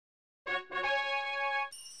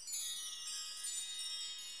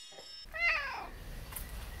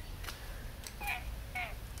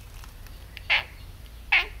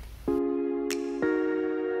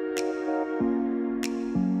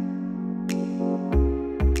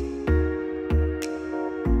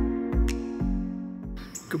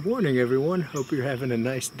Good morning, everyone. Hope you're having a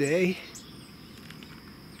nice day.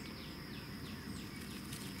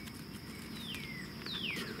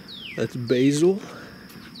 That's basil,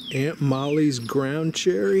 Aunt Molly's ground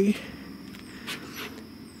cherry.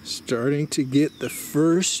 Starting to get the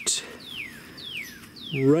first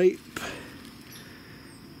ripe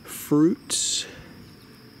fruits.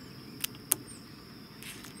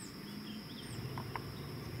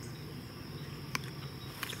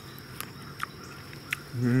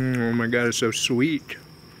 Oh my God, it's so sweet.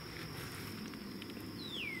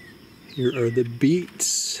 Here are the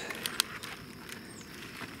beets.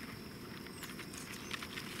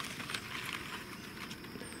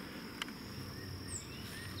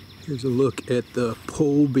 Here's a look at the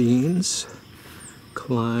pole beans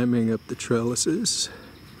climbing up the trellises.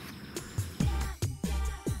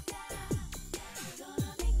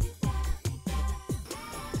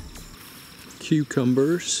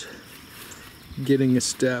 Cucumbers getting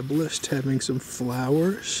established, having some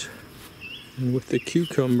flowers. And with the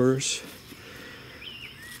cucumbers,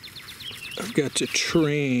 I've got to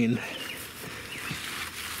train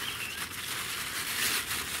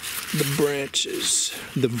the branches,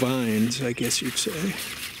 the vines, I guess you'd say.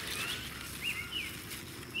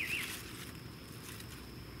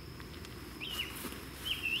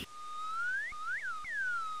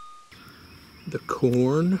 The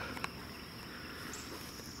corn.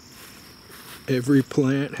 Every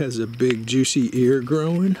plant has a big juicy ear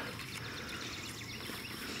growing.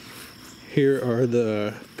 Here are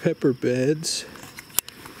the pepper beds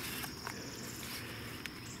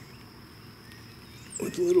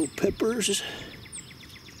with little peppers.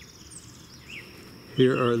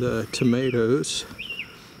 Here are the tomatoes.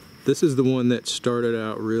 This is the one that started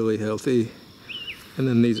out really healthy, and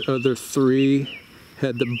then these other three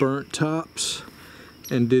had the burnt tops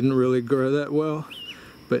and didn't really grow that well,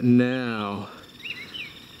 but now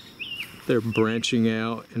they're branching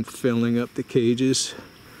out and filling up the cages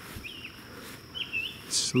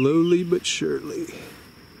slowly but surely.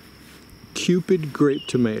 Cupid grape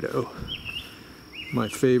tomato, my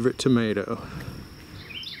favorite tomato.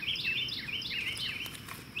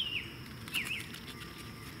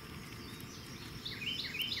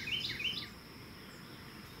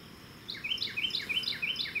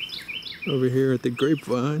 Over here at the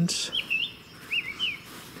grapevines,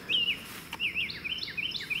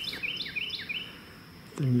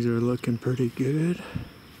 things are looking pretty good.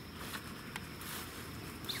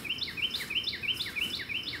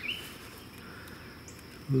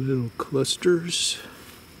 Little clusters.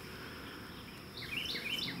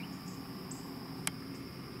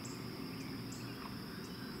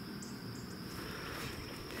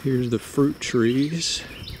 Here's the fruit trees.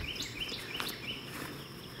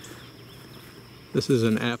 This is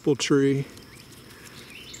an apple tree.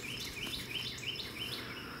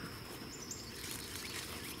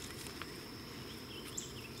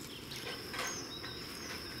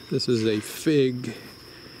 This is a fig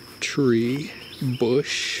tree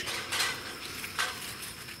bush.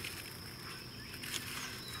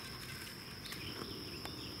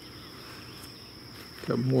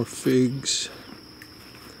 Got more figs.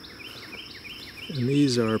 And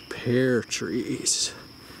these are pear trees.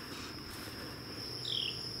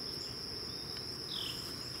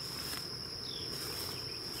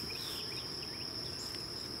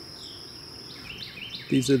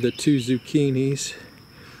 These are the two zucchinis.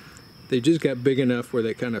 They just got big enough where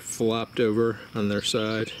they kind of flopped over on their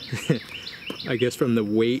side. I guess from the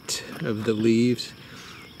weight of the leaves,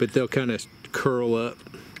 but they'll kind of curl up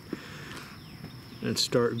and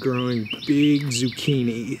start growing big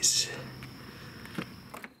zucchinis.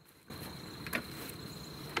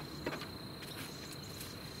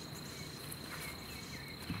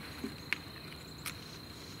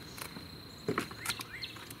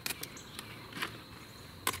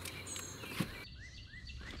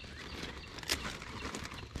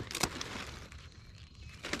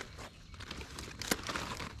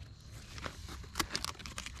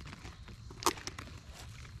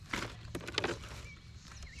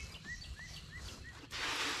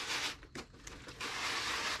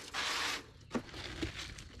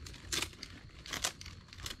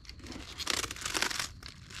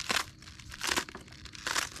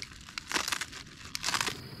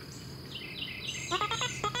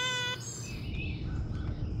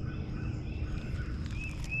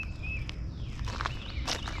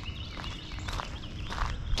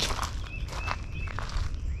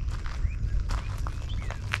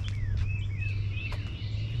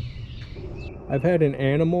 I've had an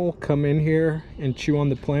animal come in here and chew on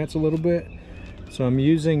the plants a little bit, so I'm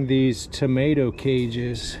using these tomato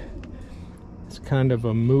cages. It's kind of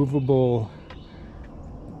a movable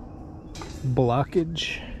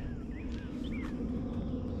blockage.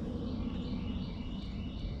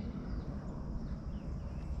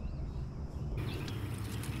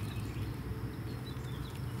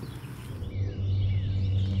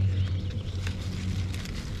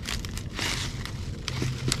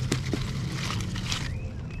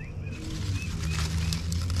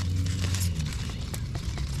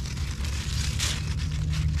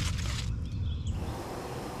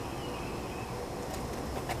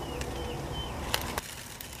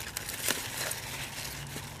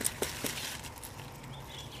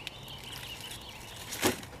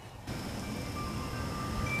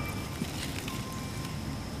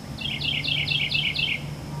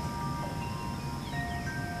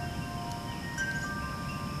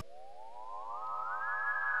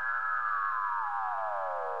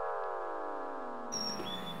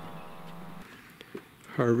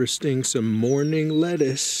 Harvesting some morning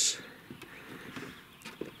lettuce.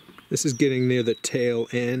 This is getting near the tail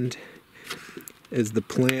end. As the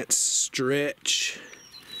plants stretch,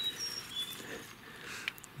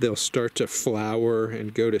 they'll start to flower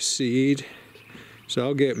and go to seed. So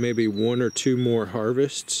I'll get maybe 1 or 2 more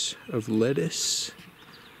harvests of lettuce.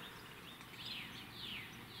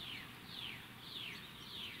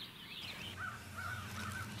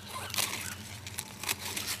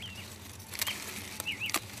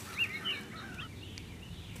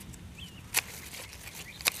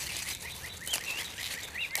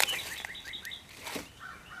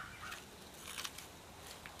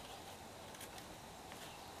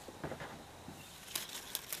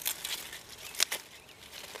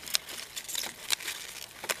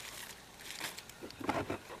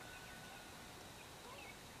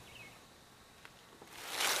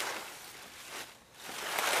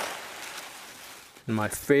 My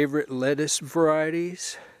favorite lettuce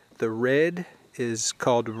varieties, the red is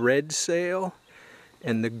called Red Sail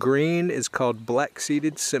and the green is called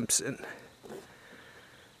Black-Seeded Simpson.